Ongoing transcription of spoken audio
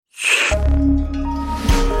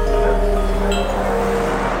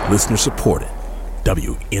Listener supported.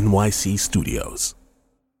 WNYC Studios.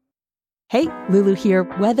 Hey, Lulu here.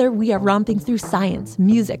 Whether we are romping through science,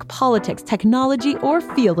 music, politics, technology, or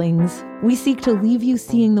feelings, we seek to leave you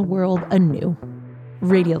seeing the world anew.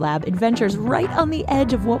 Radiolab adventures right on the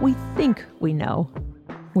edge of what we think we know,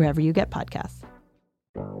 wherever you get podcasts.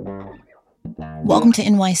 Welcome to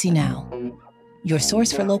NYC Now, your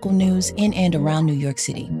source for local news in and around New York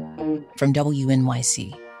City, from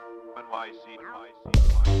WNYC.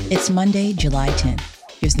 It's Monday, July 10th.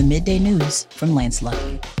 Here's the midday news from Lance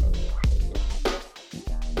Lucky.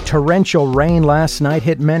 Torrential rain last night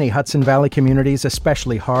hit many Hudson Valley communities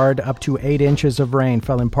especially hard. Up to 8 inches of rain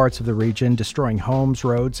fell in parts of the region, destroying homes,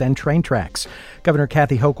 roads, and train tracks. Governor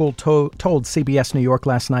Kathy Hochul told CBS New York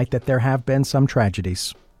last night that there have been some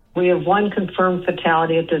tragedies. We have one confirmed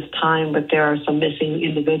fatality at this time, but there are some missing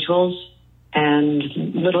individuals. And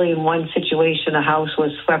literally in one situation, a house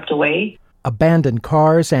was swept away. Abandoned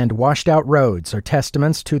cars and washed-out roads are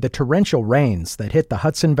testaments to the torrential rains that hit the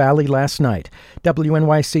Hudson Valley last night.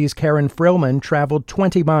 WNYC's Karen Frillman traveled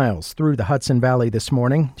 20 miles through the Hudson Valley this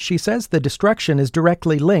morning. She says the destruction is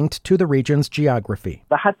directly linked to the region's geography.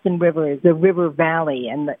 The Hudson River is a river valley,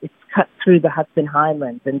 and it's cut through the Hudson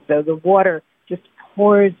Highlands, and so the water just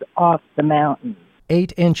pours off the mountains.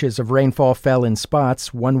 8 inches of rainfall fell in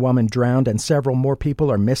spots. One woman drowned and several more people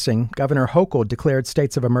are missing. Governor Hochul declared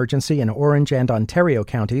states of emergency in Orange and Ontario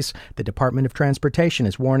counties. The Department of Transportation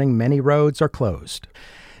is warning many roads are closed.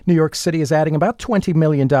 New York City is adding about $20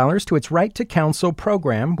 million to its Right to Counsel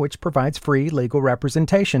program, which provides free legal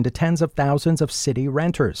representation to tens of thousands of city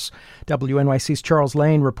renters. WNYC's Charles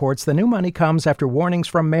Lane reports the new money comes after warnings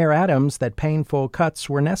from Mayor Adams that painful cuts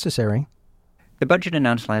were necessary. The budget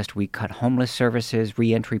announced last week cut homeless services,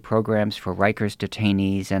 reentry programs for Rikers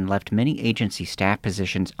detainees, and left many agency staff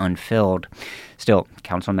positions unfilled. Still,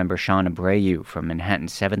 Councilmember Sean Abreu from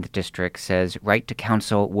Manhattan's 7th District says Right to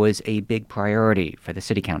Counsel was a big priority for the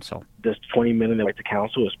City Council. This $20 million in Right to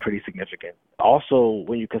Counsel is pretty significant. Also,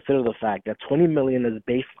 when you consider the fact that $20 million is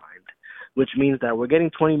baselined, which means that we're getting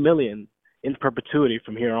 $20 million in perpetuity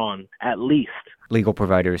from here on, at least. Legal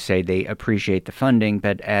providers say they appreciate the funding,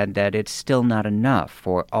 but add that it's still not enough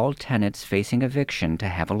for all tenants facing eviction to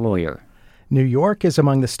have a lawyer. New York is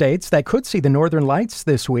among the states that could see the northern lights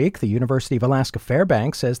this week. The University of Alaska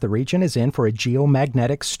Fairbanks says the region is in for a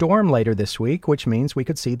geomagnetic storm later this week, which means we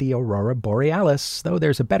could see the aurora borealis, though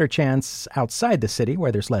there's a better chance outside the city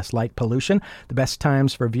where there's less light pollution. The best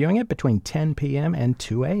times for viewing it between 10 p.m. and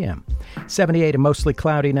 2 a.m. 78 and mostly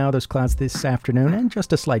cloudy now, those clouds this afternoon, and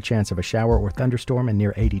just a slight chance of a shower or thunderstorm and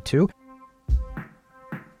near 82.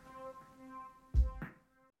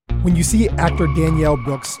 When you see actor Danielle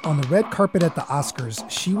Brooks on the red carpet at the Oscars,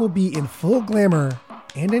 she will be in full glamour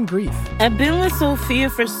and in grief. I've been with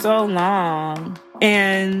Sophia for so long,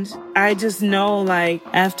 and I just know,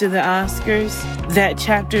 after the Oscars, that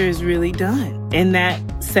chapter is really done, and that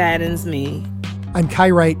saddens me. I'm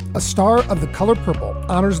Kai Wright. A star of The Color Purple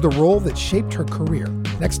honors the role that shaped her career.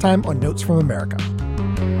 Next time on Notes from America.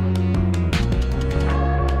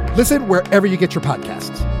 Listen wherever you get your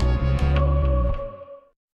podcasts.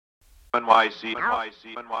 NYC.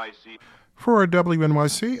 For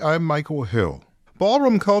WNYC, I'm Michael Hill.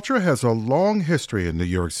 Ballroom culture has a long history in New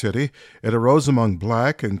York City. It arose among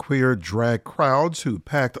black and queer drag crowds who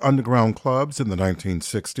packed underground clubs in the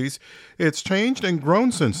 1960s. It's changed and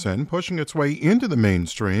grown since then, pushing its way into the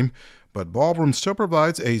mainstream. But ballroom still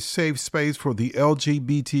provides a safe space for the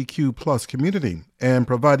LGBTQ plus community, and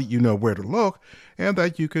provided you know where to look and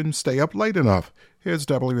that you can stay up late enough. Here's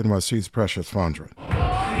WNYC's Precious Fondren.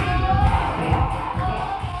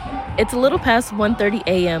 It's a little past 1:30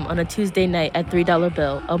 a.m. on a Tuesday night at $3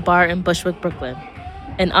 Bill, a bar in Bushwick, Brooklyn.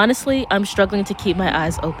 And honestly, I'm struggling to keep my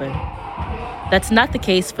eyes open. That's not the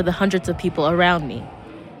case for the hundreds of people around me.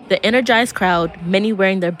 The energized crowd, many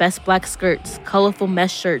wearing their best black skirts, colorful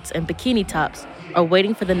mesh shirts, and bikini tops, are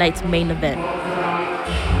waiting for the night's main event.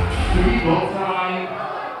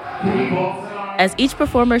 As each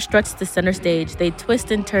performer struts the center stage, they twist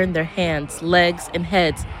and turn their hands, legs, and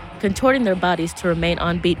heads, contorting their bodies to remain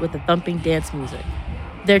on beat with the thumping dance music.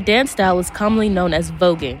 Their dance style is commonly known as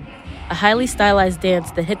voguing, a highly stylized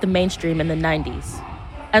dance that hit the mainstream in the 90s.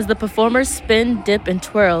 As the performers spin, dip, and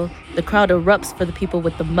twirl, the crowd erupts for the people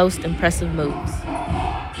with the most impressive moves.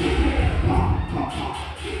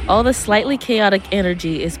 All the slightly chaotic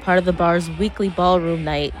energy is part of the bar's weekly ballroom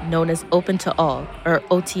night known as Open to All, or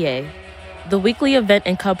OTA. The weekly event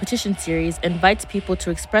and competition series invites people to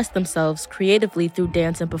express themselves creatively through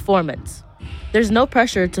dance and performance. There's no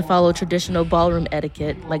pressure to follow traditional ballroom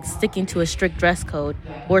etiquette, like sticking to a strict dress code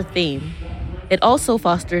or theme. It also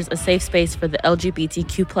fosters a safe space for the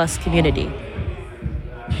LGBTQ+ community.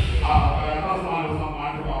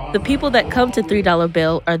 The people that come to $3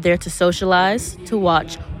 Bill are there to socialize, to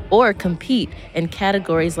watch, or compete in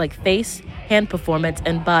categories like face, hand performance,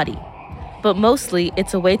 and body. But mostly,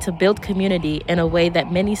 it's a way to build community in a way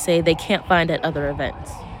that many say they can't find at other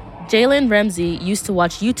events. Jalen Ramsey used to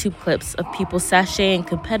watch YouTube clips of people sashaying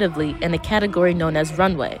competitively in a category known as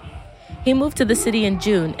runway. He moved to the city in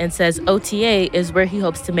June and says OTA is where he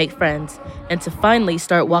hopes to make friends and to finally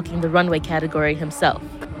start walking the runway category himself.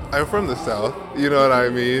 I'm from the South, you know what I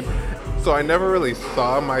mean? So I never really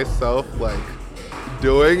saw myself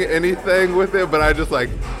doing anything with it, but I just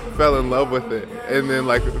fell in love with it. And then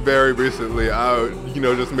very recently, I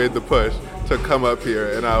just made the push to come up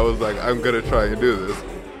here, and I was like, I'm gonna try and do this.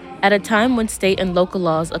 At a time when state and local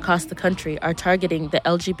laws across the country are targeting the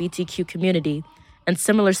LGBTQ community and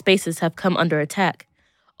similar spaces have come under attack,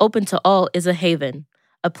 Open to All is a haven,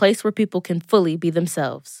 a place where people can fully be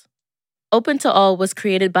themselves. Open to All was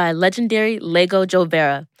created by legendary Lego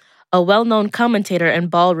Jovera, a well-known commentator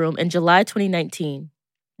and ballroom in July 2019.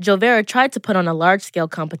 Jovera tried to put on a large-scale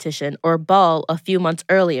competition, or ball, a few months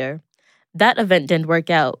earlier. That event didn't work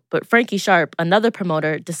out, but Frankie Sharp, another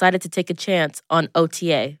promoter, decided to take a chance on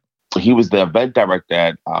OTA. He was the event director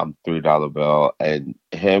at $3 Bill, and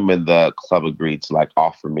him and the club agreed to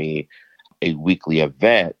offer me a weekly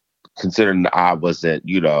event, considering I wasn't,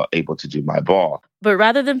 able to do my ball. But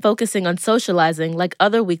rather than focusing on socializing like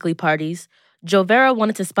other weekly parties, Jovera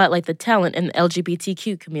wanted to spotlight the talent in the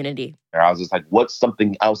LGBTQ community. I was just what's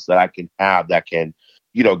something else that I can have that can,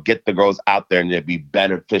 get the girls out there and it'd be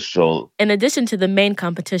beneficial? In addition to the main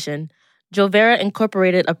competition, Jovera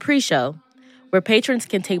incorporated a pre-show where patrons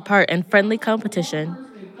can take part in friendly competition,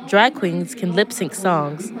 drag queens can lip-sync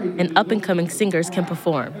songs, and up-and-coming singers can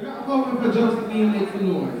perform.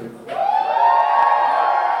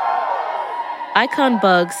 Icon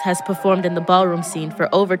Bugs has performed in the ballroom scene for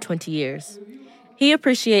over 20 years. He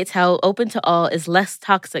appreciates how Open to All is less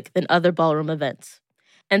toxic than other ballroom events.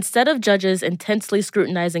 Instead of judges intensely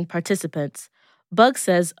scrutinizing participants, Bugs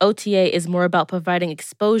says OTA is more about providing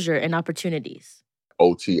exposure and opportunities.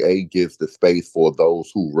 OTA gives the space for those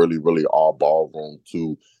who really, really are ballroom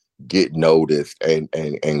to get noticed and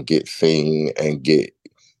get seen and get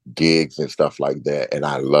gigs and stuff like that. And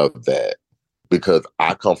I love that because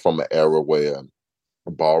I come from an era where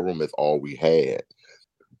ballroom is all we had.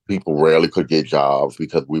 People rarely could get jobs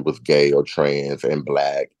because we was gay or trans and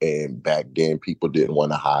Black. And back then, people didn't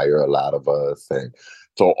want to hire a lot of us. And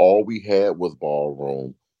so all we had was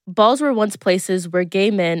ballroom. Balls were once places where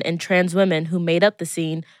gay men and trans women who made up the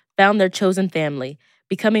scene found their chosen family,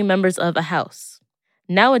 becoming members of a house.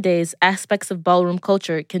 Nowadays, aspects of ballroom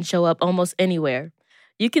culture can show up almost anywhere.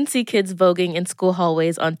 You can see kids voguing in school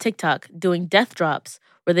hallways on TikTok doing death drops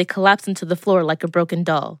where they collapse into the floor like a broken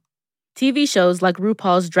doll. TV shows like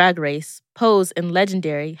RuPaul's Drag Race, Pose, and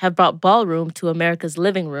Legendary have brought ballroom to America's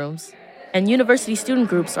living rooms, and university student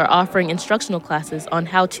groups are offering instructional classes on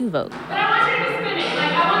how to vogue.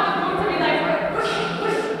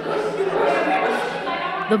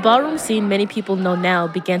 The ballroom scene many people know now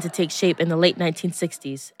began to take shape in the late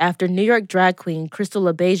 1960s after New York drag queen Crystal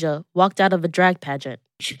LaBeija walked out of a drag pageant.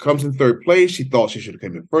 She comes in third place. She thought she should have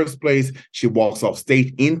come in first place. She walks off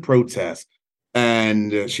stage in protest.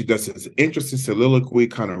 And she does this interesting soliloquy,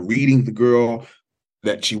 kind of reading the girl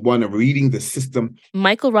that she won, reading the system.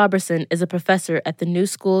 Michael Robertson is a professor at the New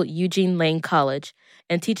School Eugene Lane College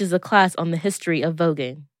and teaches a class on the history of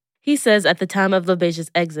voguing. He says at the time of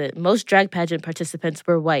LaBeija's exit, most drag pageant participants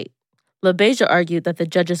were white. LaBeija argued that the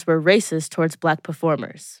judges were racist towards Black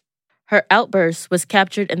performers. Her outburst was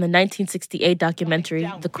captured in the 1968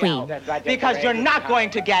 documentary, The Queen. Because you're not going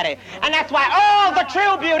to get it. And that's why all the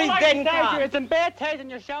true beauties didn't come. It's in bad taste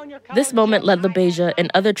and you're showing your color. This moment led LaBeija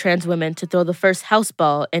and other trans women to throw the first house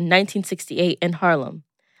ball in 1968 in Harlem.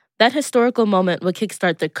 That historical moment would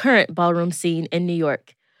kickstart the current ballroom scene in New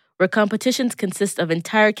York, where competitions consist of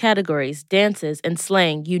entire categories, dances, and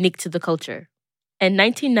slang unique to the culture. In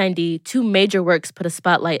 1990, two major works put a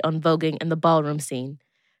spotlight on voguing in the ballroom scene.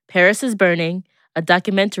 Paris is Burning, a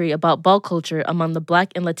documentary about ball culture among the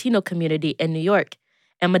Black and Latino community in New York,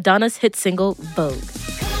 and Madonna's hit single, Vogue.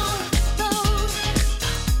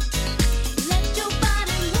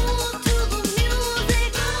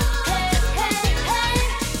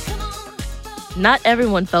 Not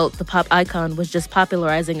everyone felt the pop icon was just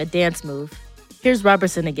popularizing a dance move. Here's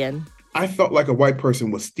Robertson again. I felt like a white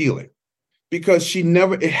person was stealing because she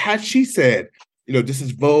said, this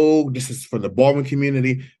is Vogue, this is for the ballroom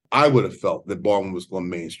community, I would have felt that ballroom was going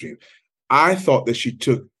mainstream. I thought that she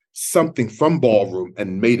took something from ballroom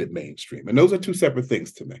and made it mainstream. And those are two separate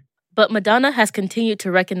things to me. But Madonna has continued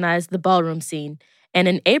to recognize the ballroom scene, and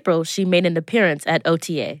in April, she made an appearance at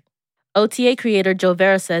OTA. OTA creator Joe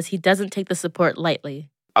Vera says he doesn't take the support lightly.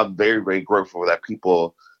 I'm very, very grateful that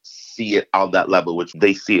people see it on that level, which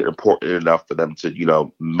they see it important enough for them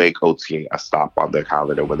to, make OTA a stop on their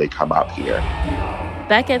calendar when they come out here.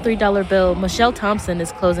 Back at $3 Bill, Michelle Thompson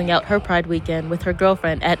is closing out her Pride weekend with her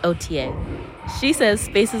girlfriend at OTA. She says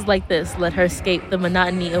spaces like this let her escape the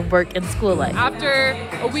monotony of work and school life. After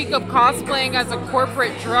a week of cosplaying as a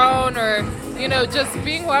corporate drone or, just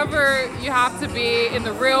being whoever you have to be in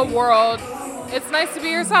the real world, it's nice to be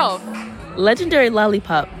yourself. Legendary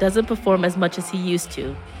Lollipop doesn't perform as much as he used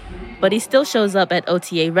to, but he still shows up at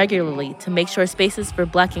OTA regularly to make sure spaces for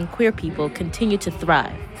Black and queer people continue to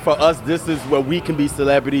thrive. For us, this is where we can be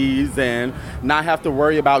celebrities and not have to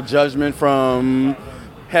worry about judgment from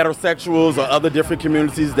heterosexuals or other different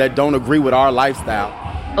communities that don't agree with our lifestyle.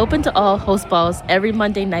 Open to all host balls every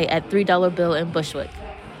Monday night at $3 Bill in Bushwick.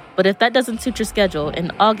 But if that doesn't suit your schedule,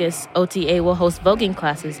 in August, OTA will host voguing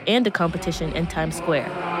classes and a competition in Times Square.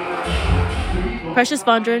 Precious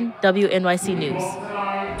Fondren, WNYC News.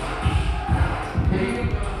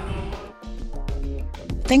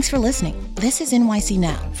 Thanks for listening. This is NYC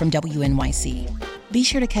Now from WNYC. Be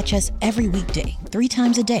sure to catch us every weekday, 3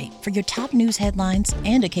 times a day, for your top news headlines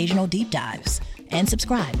and occasional deep dives. And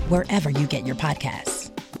subscribe wherever you get your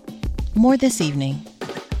podcasts. More this evening.